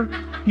foyer,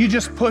 you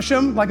just push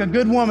him like a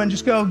good woman.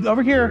 Just go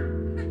over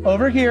here.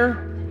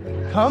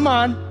 Come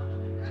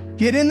on,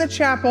 get in the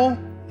chapel.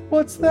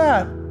 What's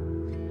that?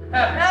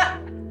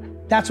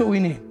 That's what we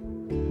need.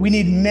 We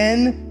need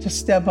men to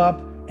step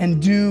up and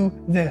do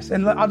this.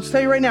 And I'll just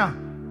tell you right now,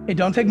 it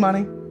don't take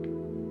money.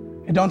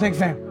 It don't take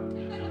fame.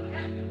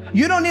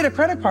 You don't need a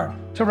credit card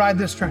to ride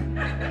this train.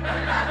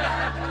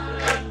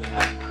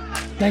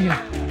 Thank you.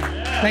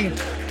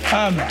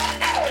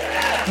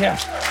 Yeah,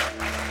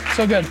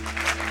 so good.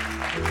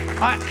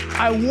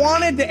 I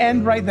wanted to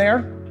end right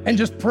there and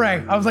just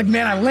pray. I was like,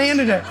 man, I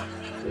landed it.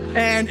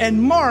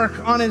 And Mark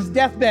on his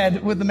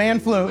deathbed with the man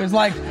flu is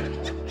like,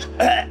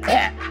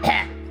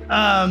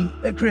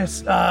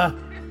 Chris,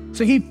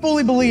 so he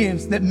fully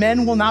believes that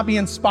men will not be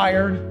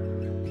inspired.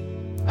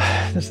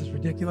 This is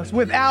ridiculous.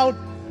 Without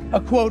a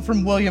quote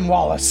from William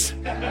Wallace.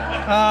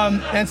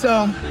 And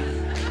so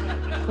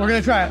we're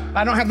going to try it.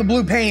 I don't have the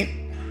blue paint.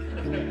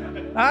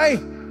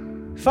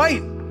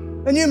 Fight,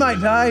 and you might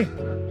die.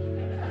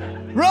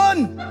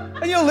 Run,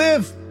 and you'll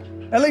live,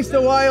 at least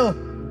a while.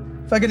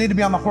 It's like I need to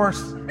be on the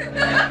horse.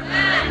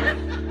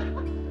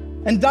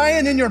 And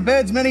dying in your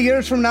beds many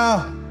years from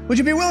now, would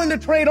you be willing to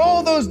trade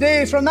all those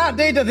days from that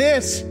day to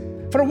this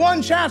for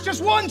one chance,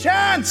 just one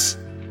chance,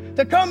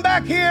 to come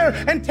back here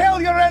and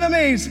tell your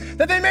enemies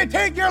that they may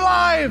take your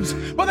lives,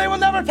 but they will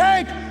never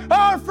take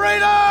our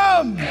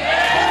freedom?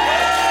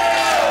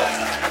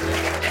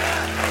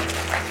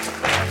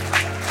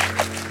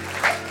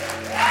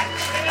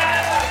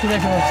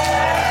 Ridiculous.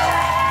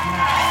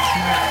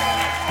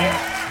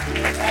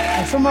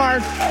 So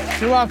Mark,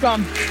 you're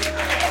welcome.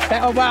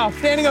 Oh wow,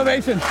 standing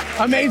ovation,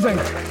 amazing.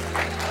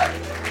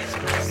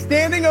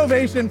 Standing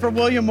ovation for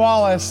William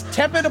Wallace.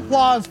 Tepid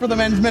applause for the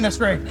men's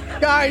ministry.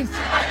 Guys,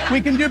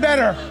 we can do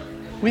better.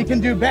 We can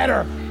do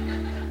better.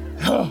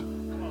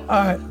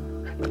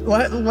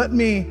 Let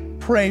me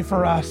pray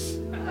for us.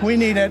 We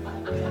need it.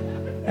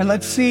 And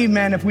let's see,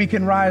 men, if we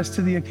can rise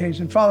to the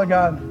occasion. Father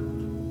God,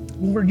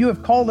 Lord, you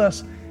have called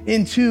us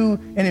into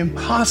an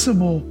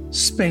impossible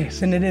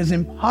space, and it is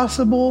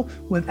impossible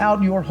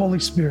without your Holy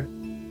Spirit.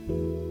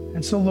 And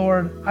And so,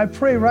 Lord, I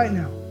pray right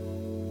now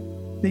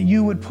that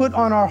you would put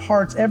on our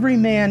hearts, every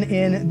man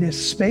in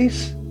this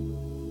space,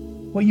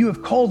 what you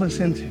have called us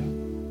into.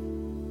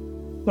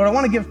 Lord, I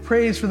want to give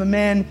praise for the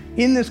men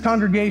in this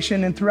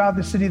congregation and throughout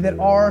the city that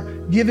are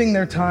giving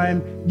their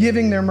time,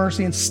 giving their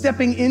mercy, and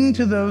stepping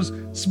into those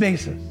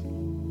spaces.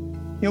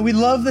 You know, we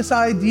love this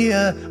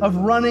idea of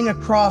running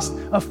across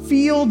a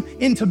field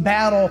into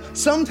battle.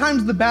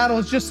 Sometimes the battle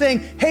is just saying,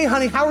 hey,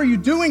 honey, how are you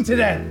doing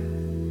today?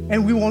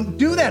 And we won't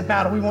do that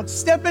battle. We won't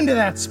step into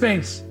that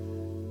space.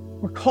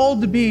 We're called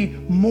to be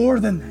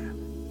more than that.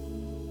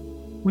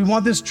 We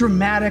want this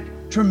dramatic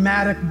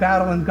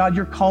battle. And God,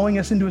 you're calling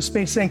us into a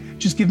space saying,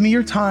 just give me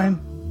your time.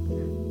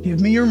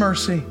 Give me your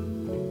mercy.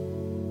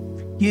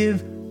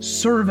 Give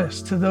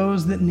service to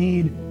those that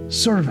need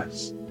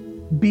service.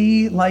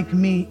 Be like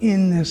me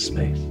in this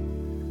space.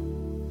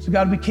 So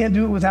God, we can't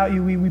do it without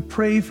you. We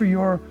pray for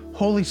your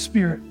Holy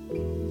Spirit.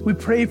 We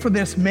pray for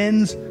this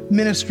men's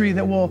ministry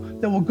that will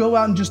go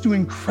out and just do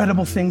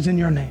incredible things in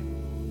your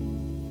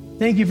name.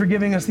 Thank you for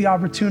giving us the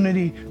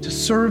opportunity to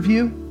serve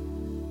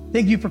you.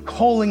 Thank you for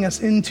calling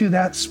us into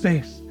that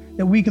space,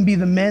 that we can be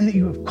the men that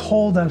you have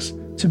called us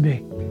to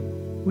be.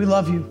 We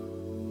love you.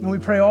 And we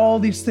pray all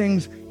these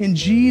things in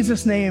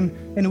Jesus' name,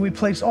 and we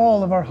place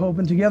all of our hope.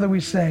 And together we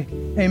say,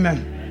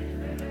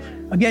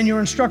 amen. Again, your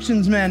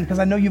instructions, men, because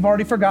I know you've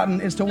already forgotten,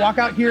 is to walk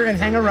out here and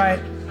hang a right.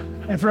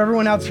 And for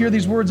everyone else, hear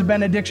these words of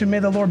benediction. May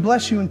the Lord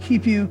bless you and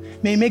keep you.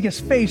 May he make his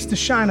face to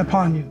shine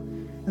upon you.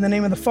 In the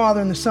name of the Father,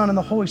 and the Son, and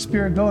the Holy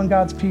Spirit, go in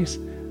God's peace.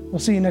 We'll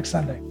see you next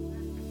Sunday.